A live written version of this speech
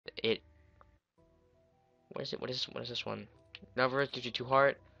What is it? What is this one? Never gives you 2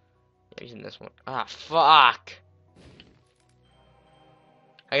 heart. Yeah, using this one. Ah, fuck.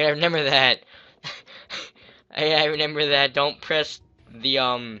 I gotta remember that. I gotta remember that. Don't press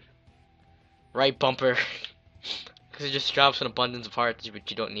the right bumper, because it just drops an abundance of hearts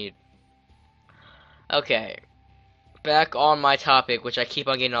which you don't need. Okay, back on my topic, which I keep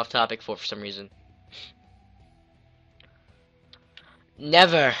on getting off topic for some reason.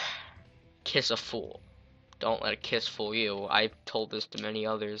 Never kiss a fool. Don't let a kiss fool you. I've told this to many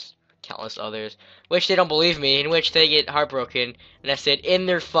others, countless others, which they don't believe me, in which they get heartbroken, and I said in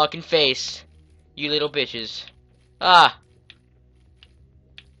their fucking face, you little bitches. Ah.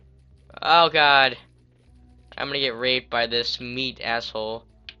 Oh god. I'm gonna get raped by this meat asshole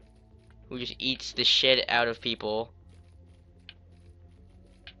who just eats the shit out of people.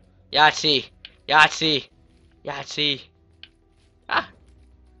 Yahtzee! Yahtzee! Yahtzee! Ah!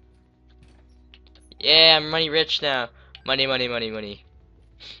 Yeah, I'm money rich now. Money, money, money, money.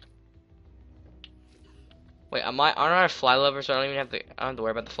 Wait, aren't I a fly lover, so I don't even have to, I don't have to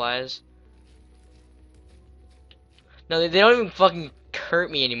worry about the flies? No, they don't even fucking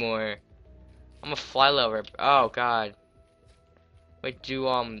hurt me anymore. I'm a fly lover. Oh god. Wait, do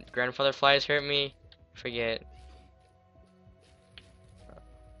grandfather flies hurt me? Forget.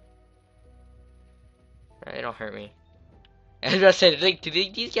 They don't hurt me. I was about to say, do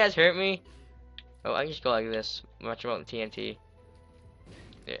these guys hurt me? Oh, I can just go like this. Much about the TNT.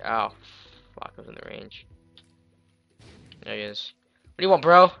 Yeah, oh, fuck, I was in the range. There he is. What do you want,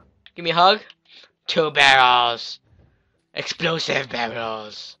 bro? Give me a hug? 2 barrels. Explosive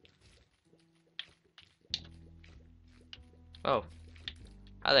barrels. Oh.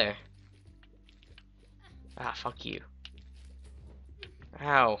 Hi there. Ah, fuck you.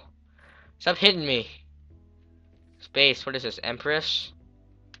 Ow. Stop hitting me. Space, what is this? Empress?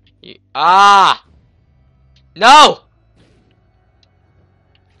 Ah! No!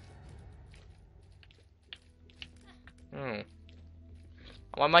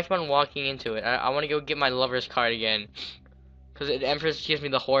 Why am I keep on walking into it? I want to go get my lover's card again. Because the Empress gives me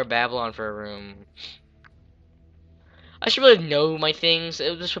the whore Babylon for a room. I should really know my things.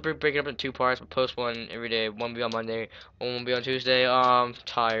 This will break it up in 2 parts. But post one every day. One will be on Monday. One will be on Tuesday. I'm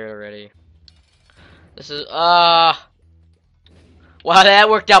tired already. This is wow, that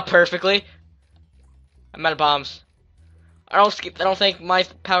worked out perfectly. I'm out of bombs. I don't think my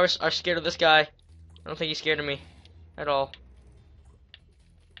powers are scared of this guy. I don't think he's scared of me at all.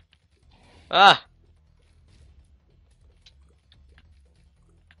 Ah.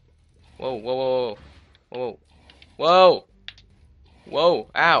 Whoa, whoa, whoa, whoa, whoa, whoa,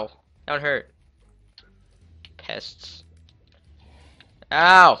 ow, that one hurt. Pests.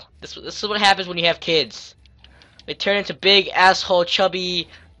 Ow, this is what happens when you have kids. They turn into big asshole, chubby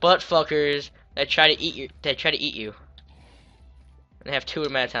butt fuckers that try to eat you. And they have 2 of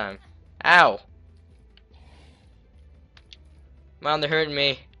them at a time. Ow. Mom, they're hurting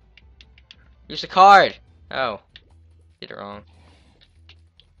me. Use the card. Oh, did it wrong.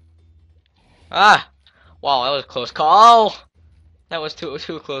 Ah! Wow, that was a close call. That was too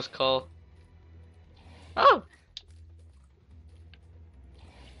close call. Oh!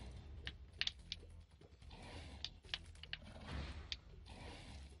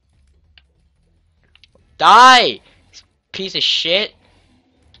 Die! Piece of shit.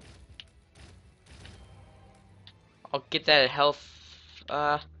 I'll get that health.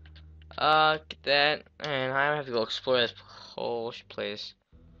 Get that. And I have to go explore this whole place.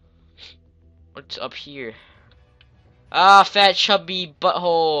 What's up here? Ah, fat chubby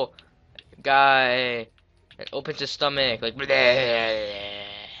butthole guy. It opens his stomach like. Bleh.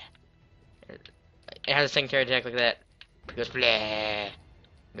 It has a secondary attack like that. It goes bleh.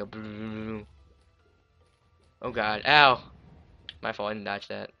 Go bleh. Oh god, ow. My fault, I didn't dodge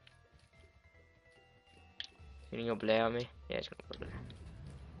that. You gonna go bleh on me? Yeah, it's gonna go bleh.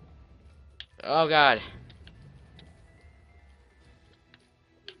 Oh god.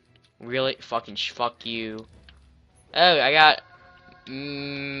 Really? Fucking fuck you. Oh, I got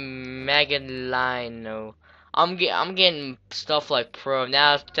Magelino. I'm getting stuff like pro.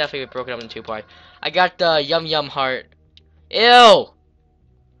 Now it's definitely broken up in 2 parts. I got the yum yum heart. Ew!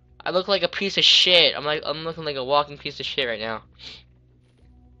 I look like a piece of shit. I'm looking like a walking piece of shit right now.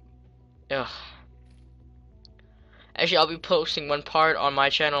 Ugh. Actually, I'll be posting 1 part on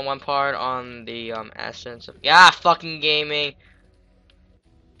my channel, 1 part on the Essence of fucking gaming.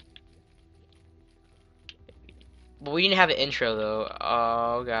 But we didn't have an intro though.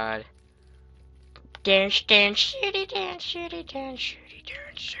 Oh god. Dance, dance, city, dance, city, dance, city,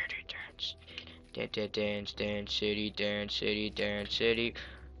 dance, city, dance. Dance, dance, dance, city, dance, city, dance, city.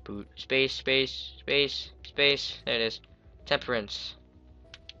 Boot. Space, space, space, space. There it is. Temperance.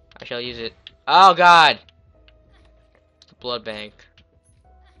 I shall use it. Oh god! The blood bank.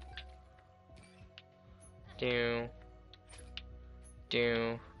 Do.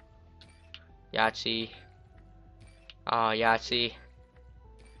 Do. Yahtzee. Ah, Yahtzee.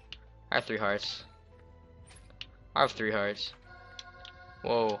 I have 3 hearts. I have 3 hearts.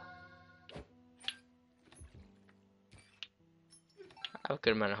 Whoa. I have a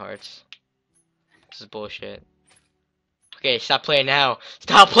good amount of hearts. This is bullshit. Okay, stop playing now.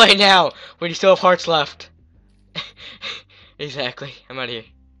 Stop playing now! When you still have hearts left. Exactly. I'm out of here.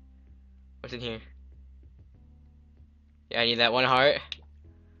 What's in here? Yeah, I need that 1 heart.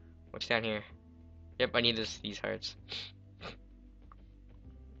 What's down here? Yep, I need these hearts.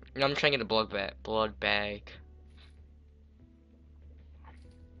 No, I'm trying to get a blood bag.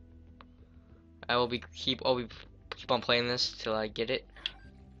 I'll keep on playing this till I get it.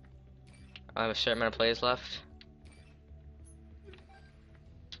 I have a certain amount of plays left.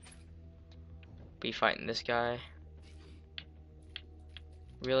 Be fighting this guy.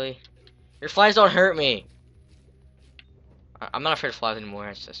 Really? Your flies don't hurt me. I'm not afraid of flies anymore.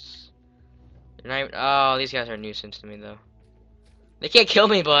 It's just they're not even, oh, these guys are a nuisance to me though. They can't kill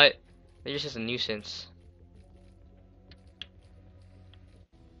me, but they're just a nuisance.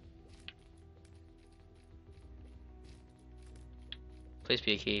 Please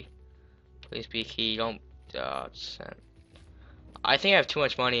be a key. Please be a key. Don't. I think I have too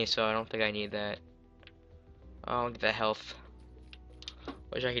much money, so I don't think I need that. Oh, get that health.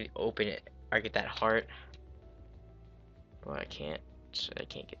 Wish I could open it or get that heart, but I can't. So I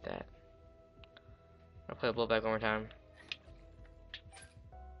can't get that. I'll play a blowback one more time.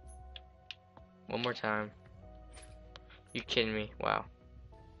 One more time. You kidding me? Wow.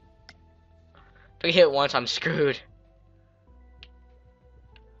 If I hit once, I'm screwed.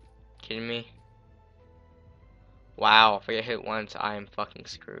 Kidding me? Wow, if I get hit once, I am fucking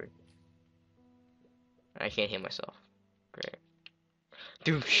screwed. I can't hit myself. Great.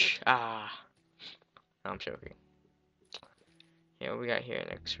 Douche. Ah. No, I'm joking. Yeah, what we got here?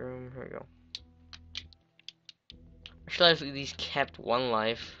 Next room. Here we go. I should have at least kept 1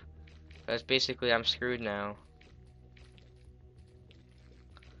 life. Because basically, I'm screwed now.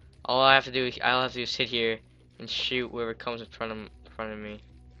 All I have to do is sit here and shoot whoever comes in front of me.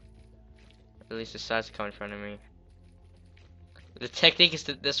 At least decides to come in front of me. The technique is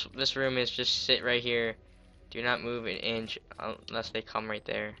that this room is just sit right here. Do not move an inch unless they come right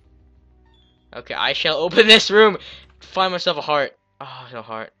there. Okay, I shall open this room. Find myself a heart. Oh, no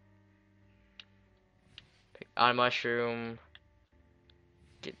heart. Pick out a mushroom.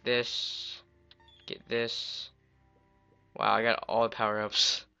 Get this. Get this. Wow, I got all the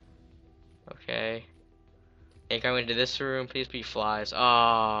power-ups. Okay. Think I'm into this room. Please be flies.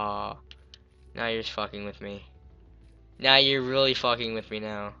 Oh. Now you're just fucking with me. Now you're really fucking with me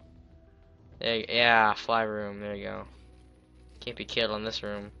now. There, yeah, fly room. There you go. Can't be killed on this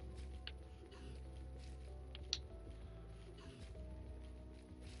room.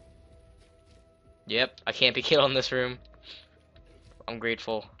 Yep, I can't be killed on this room. I'm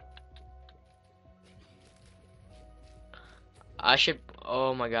grateful. I should.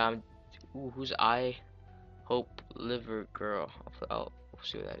 Oh my god. Ooh, who's I? Hope Liver Girl. I'll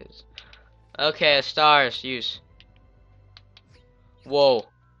see what that is. Okay, stars. Use. Whoa.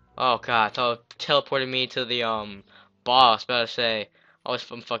 Oh god. Teleported me to the boss. About to say, I'm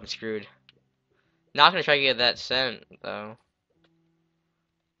fucking screwed. Not gonna try to get that scent though.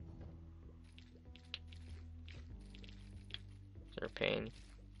 Is there pain?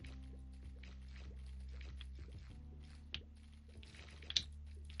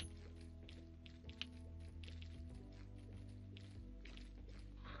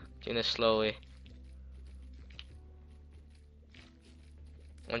 Doing this slowly.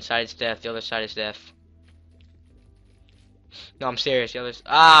 One side is death, the other side is death. No, I'm serious. The other's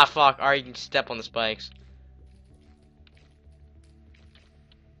fuck. Alright, you can step on the spikes.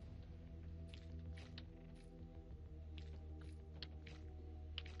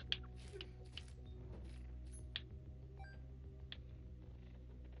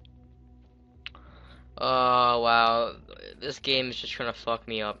 Oh wow, this game is just trying to fuck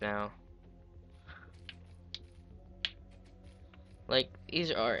me up now. Like,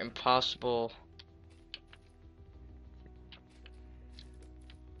 these are impossible.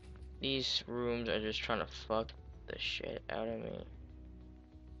 These rooms are just trying to fuck the shit out of me.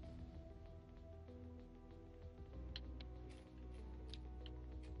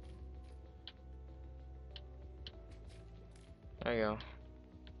 There you go.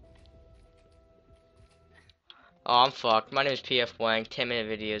 Oh, I'm fucked. My name is PFwang.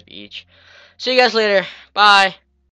 10-minute videos each. See you guys later. Bye.